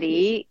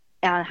sexuality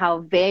and how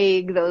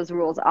vague those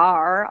rules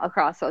are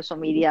across social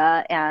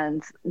media,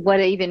 and what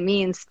it even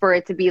means for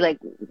it to be like,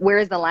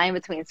 where's the line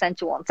between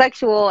sensual and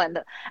sexual? And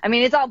I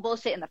mean, it's all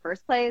bullshit in the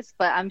first place,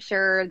 but I'm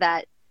sure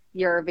that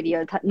your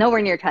video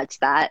nowhere near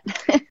touched that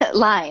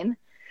line.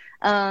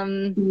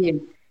 And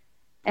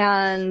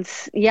I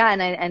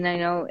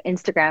know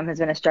Instagram has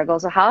been a struggle.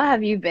 So how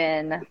have you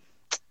been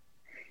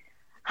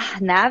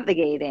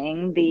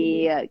navigating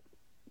the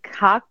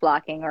cock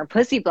blocking or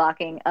pussy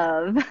blocking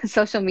of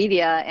social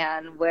media,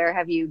 and where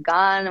have you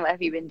gone? What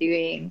have you been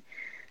doing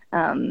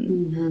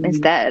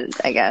instead,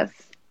 I guess?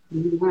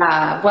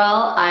 Yeah,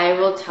 well, I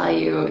will tell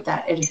you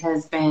that it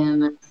has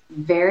been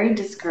very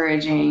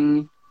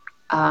discouraging,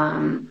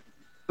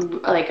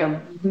 like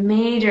a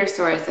major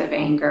source of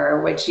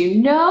anger, which, you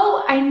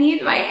know, I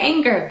need my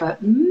anger,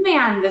 but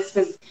man, this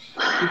was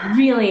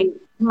really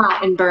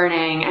hot and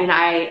burning. And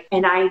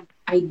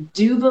I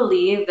do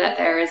believe that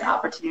there is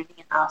opportunity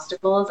and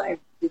obstacles. I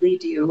really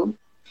do.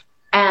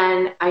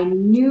 And I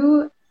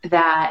knew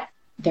that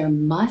there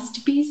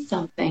must be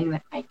something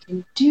that I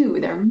can do.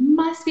 There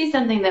must be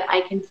something that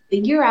I can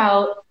figure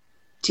out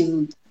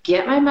to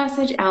get my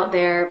message out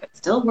there, but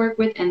still work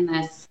within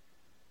this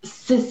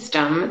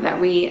system that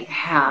we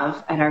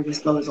have at our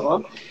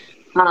disposal.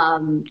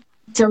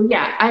 So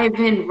yeah, I've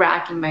been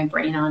racking my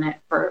brain on it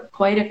for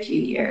quite a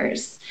few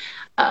years.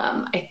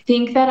 I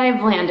think that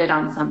I've landed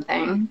on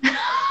something.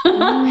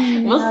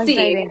 We'll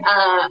see.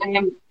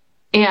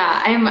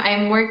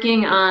 I'm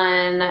working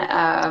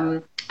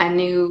on a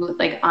new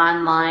like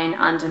online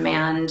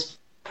on-demand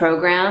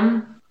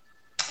program.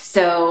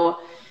 So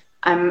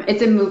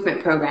it's a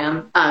movement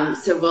program.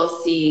 So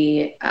we'll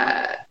see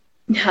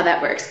how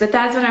that works. But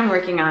that's what I'm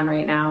working on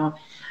right now.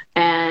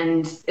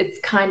 And it's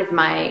kind of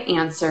my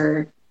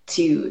answer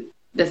to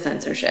the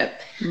censorship.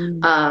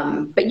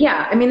 But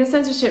yeah, I mean, the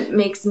censorship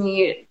makes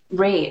me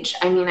rage.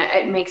 I mean,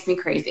 it makes me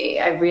crazy.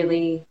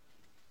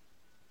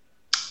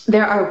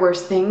 There are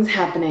worse things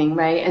happening,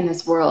 right, in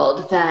this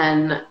world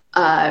than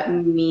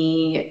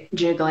me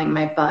jiggling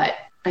my butt.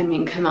 I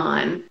mean, come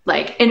on.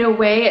 Like, in a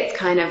way, it's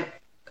kind of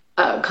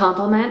a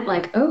compliment.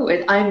 Like, oh,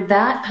 I'm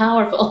that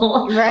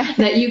powerful right.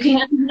 that you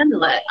can't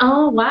handle it.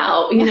 Oh,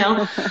 wow. You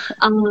know,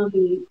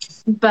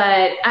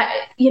 but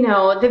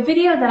the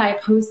video that I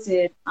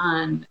posted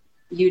on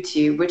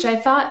YouTube, which I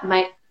thought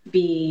might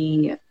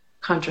be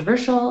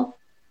controversial,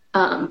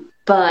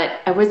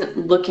 but I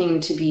wasn't looking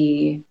to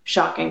be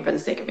shocking for the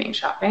sake of being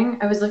shocking.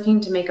 I was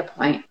looking to make a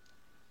point.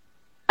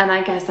 And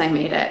I guess I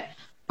made it,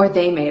 or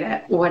they made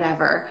it,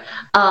 whatever.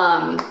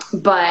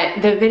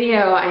 But the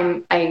video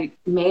I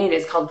made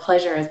is called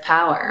Pleasure is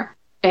Power.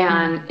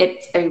 And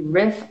it's a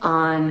riff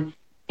on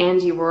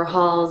Andy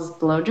Warhol's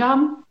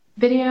blowjob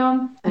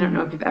video. I don't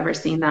know if you've ever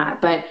seen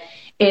that, but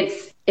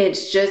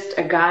it's just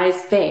a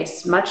guy's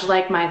face, much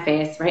like my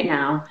face right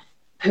now,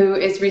 who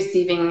is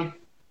receiving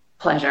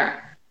pleasure.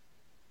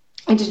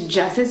 It's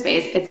just his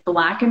face. It's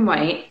black and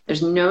white.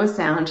 There's no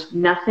sound.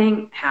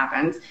 Nothing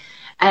happens.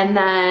 And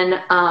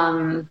then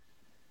I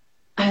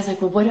was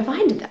like, well, what if I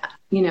did that?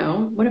 You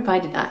know, what if I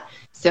did that?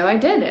 So I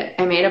did it.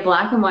 I made a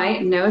black and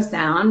white, no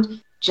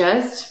sound,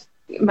 just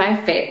my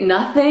face,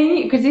 nothing.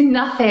 You could see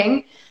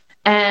nothing.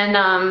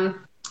 And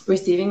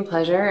receiving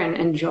pleasure and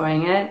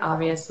enjoying it,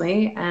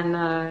 obviously. And,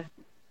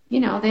 they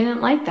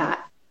didn't like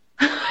that.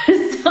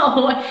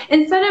 So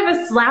instead of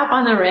a slap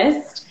on the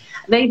wrist,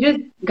 they just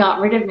got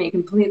rid of me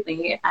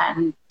completely.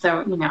 And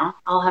so,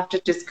 I'll have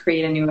to just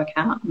create a new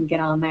account and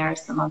get on there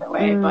some other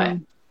way. But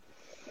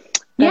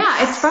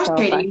yeah, it's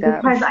frustrating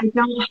because I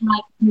don't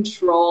have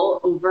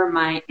control over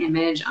my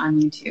image on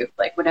YouTube.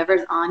 Like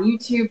whatever's on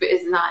YouTube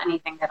is not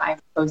anything that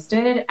I've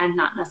posted and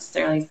not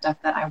necessarily stuff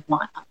that I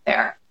want up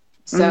there.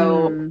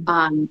 So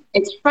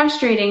it's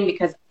frustrating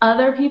because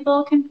other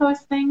people can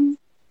post things,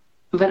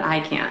 but I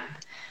can't.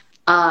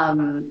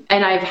 And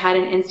I've had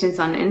an instance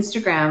on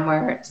Instagram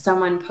where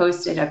someone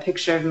posted a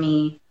picture of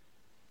me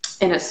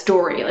in a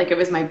story, like it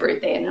was my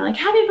birthday, and they're like,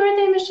 "Happy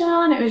birthday,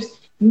 Michelle!" And it was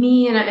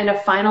me in a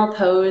final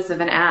pose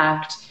of an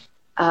act,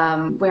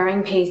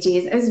 wearing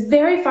pasties. It was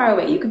very far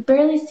away; you could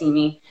barely see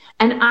me,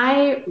 and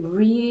I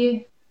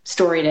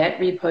re-storied it,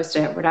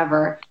 reposted it,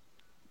 whatever,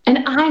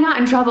 and I got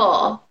in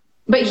trouble,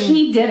 but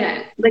he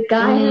didn't. The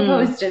guy who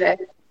posted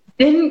it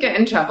didn't get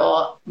in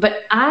trouble,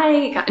 but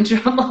I got in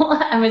trouble.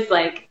 I was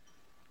like,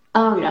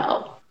 "Oh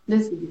no,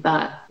 this is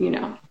not,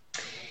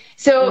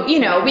 So,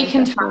 we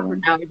can talk for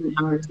hours and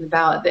hours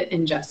about the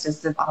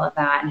injustice of all of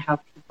that and how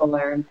people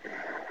are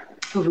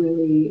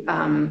really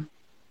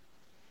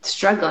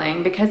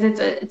struggling, because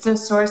it's a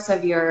source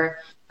of your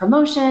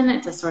promotion,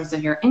 it's a source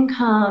of your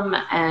income,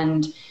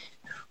 and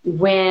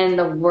when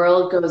the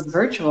world goes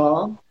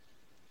virtual,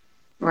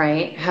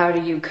 right, how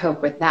do you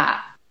cope with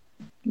that?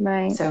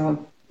 Right.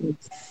 So,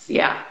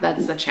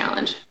 that's the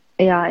challenge.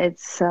 Yeah,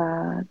 it's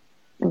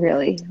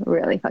really,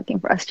 really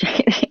fucking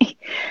frustrating.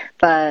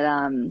 But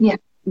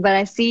But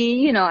I see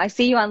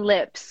you on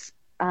Lips,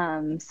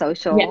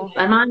 social. Yes,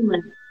 I'm on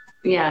Lips.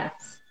 Yes.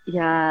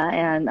 Yeah,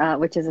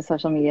 and which is a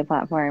social media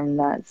platform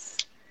that's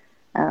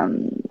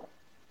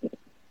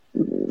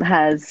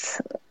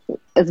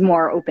is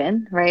more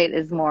open, right?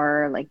 Is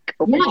more like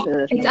open to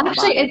the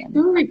it's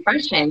so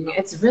refreshing.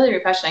 It's really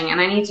refreshing,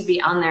 and I need to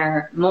be on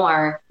there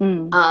more.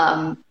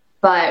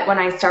 But when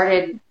I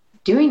started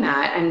doing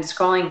that and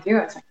scrolling through,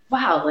 I was like,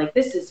 wow, like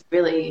this is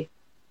really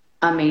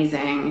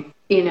amazing,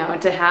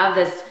 to have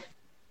this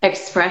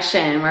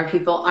expression where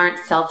people aren't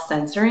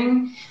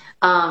self-censoring.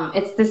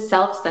 It's the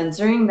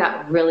self-censoring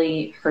that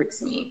really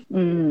hurts me,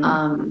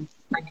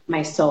 like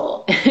my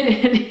soul.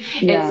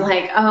 It's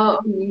like,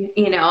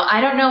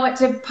 I don't know what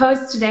to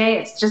post today.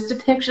 It's just a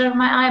picture of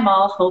my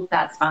eyeball. Hope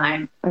that's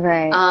fine.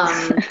 Right.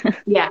 So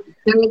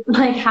it's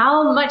like,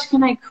 how much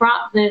can I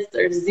crop this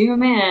or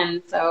zoom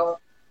in so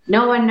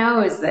no one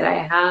knows that I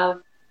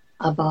have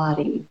a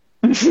body?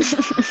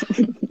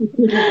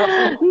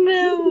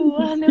 No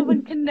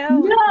one can know.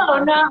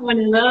 No, not one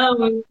of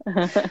those.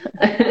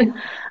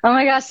 Oh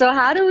my gosh. So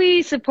how do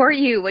we support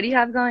you? What do you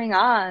have going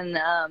on?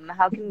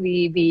 How can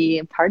we be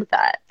a part of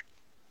that?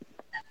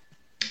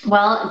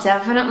 Well,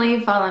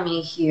 definitely follow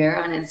me here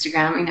on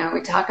Instagram.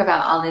 We talk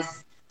about all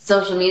this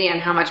social media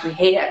and how much we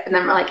hate it. And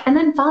then we're like, and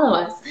then follow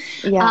us.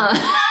 Yeah.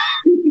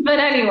 But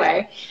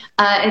anyway,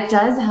 it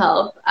does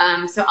help.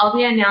 So I'll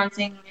be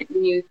announcing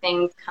new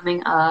things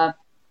coming up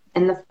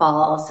in the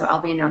fall. So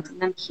I'll be announcing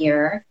them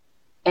here.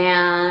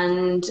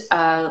 And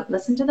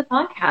listen to the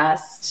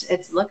podcast.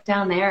 It's Look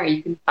Down There.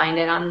 You can find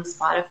it on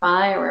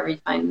Spotify or wherever you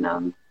find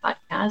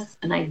podcasts.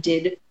 And I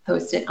did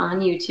post it on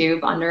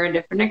YouTube under a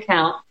different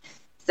account,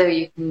 so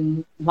you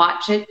can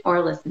watch it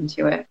or listen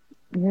to it.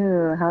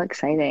 Ooh, how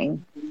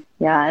exciting.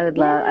 Yeah, I would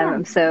love,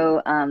 I'm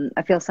so,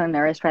 I feel so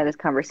nourished by this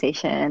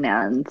conversation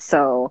and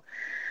so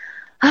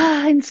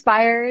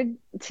inspired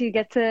to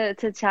get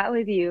to chat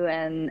with you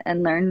and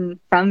learn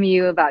from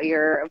you about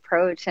your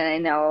approach. And I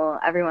know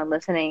everyone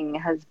listening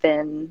has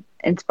been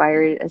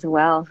inspired as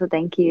well. So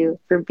thank you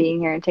for being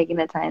here and taking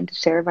the time to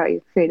share about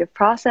your creative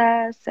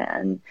process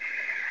and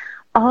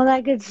all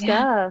that good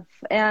stuff.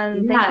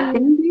 And thank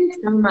you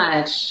so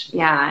much.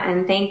 Yeah.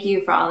 And thank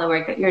you for all the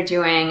work that you're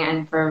doing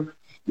and for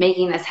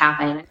making this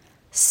happen.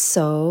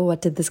 So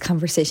what did this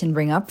conversation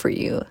bring up for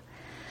you?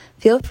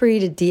 Feel free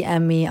to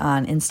DM me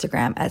on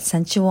Instagram at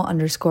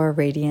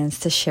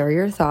sensual_radiance to share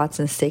your thoughts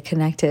and stay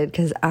connected,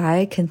 because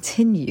I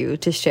continue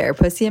to share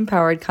pussy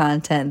empowered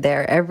content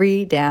there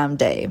every damn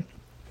day.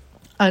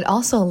 I'd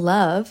also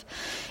love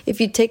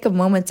if you take a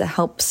moment to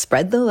help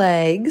spread the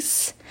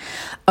legs.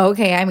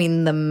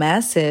 The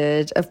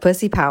message of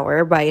pussy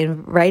power by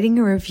writing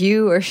a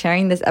review or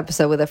sharing this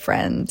episode with a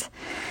friend.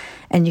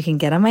 And you can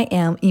get on my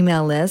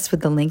email list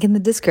with the link in the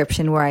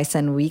description, where I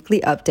send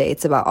weekly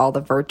updates about all the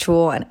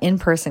virtual and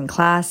in-person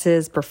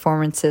classes,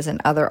 performances,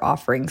 and other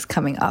offerings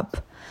coming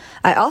up.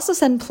 I also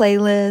send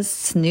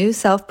playlists, new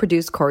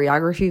self-produced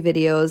choreography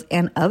videos,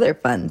 and other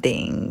fun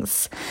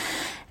things.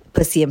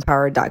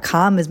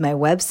 PussyEmpowered.com is my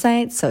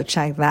website, so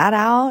check that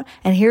out.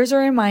 And here's a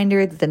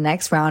reminder that the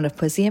next round of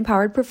Pussy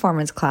Empowered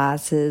performance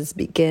classes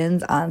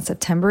begins on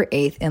September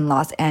 8th in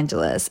Los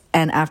Angeles,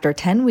 and after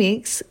 10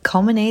 weeks,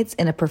 culminates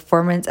in a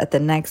performance at the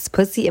next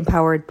Pussy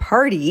Empowered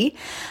party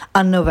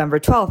on November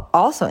 12th,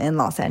 also in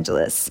Los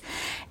Angeles.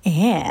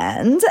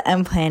 And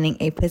I'm planning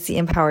a Pussy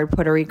Empowered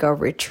Puerto Rico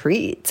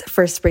retreat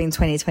for spring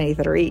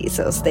 2023,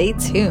 so stay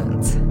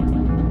tuned.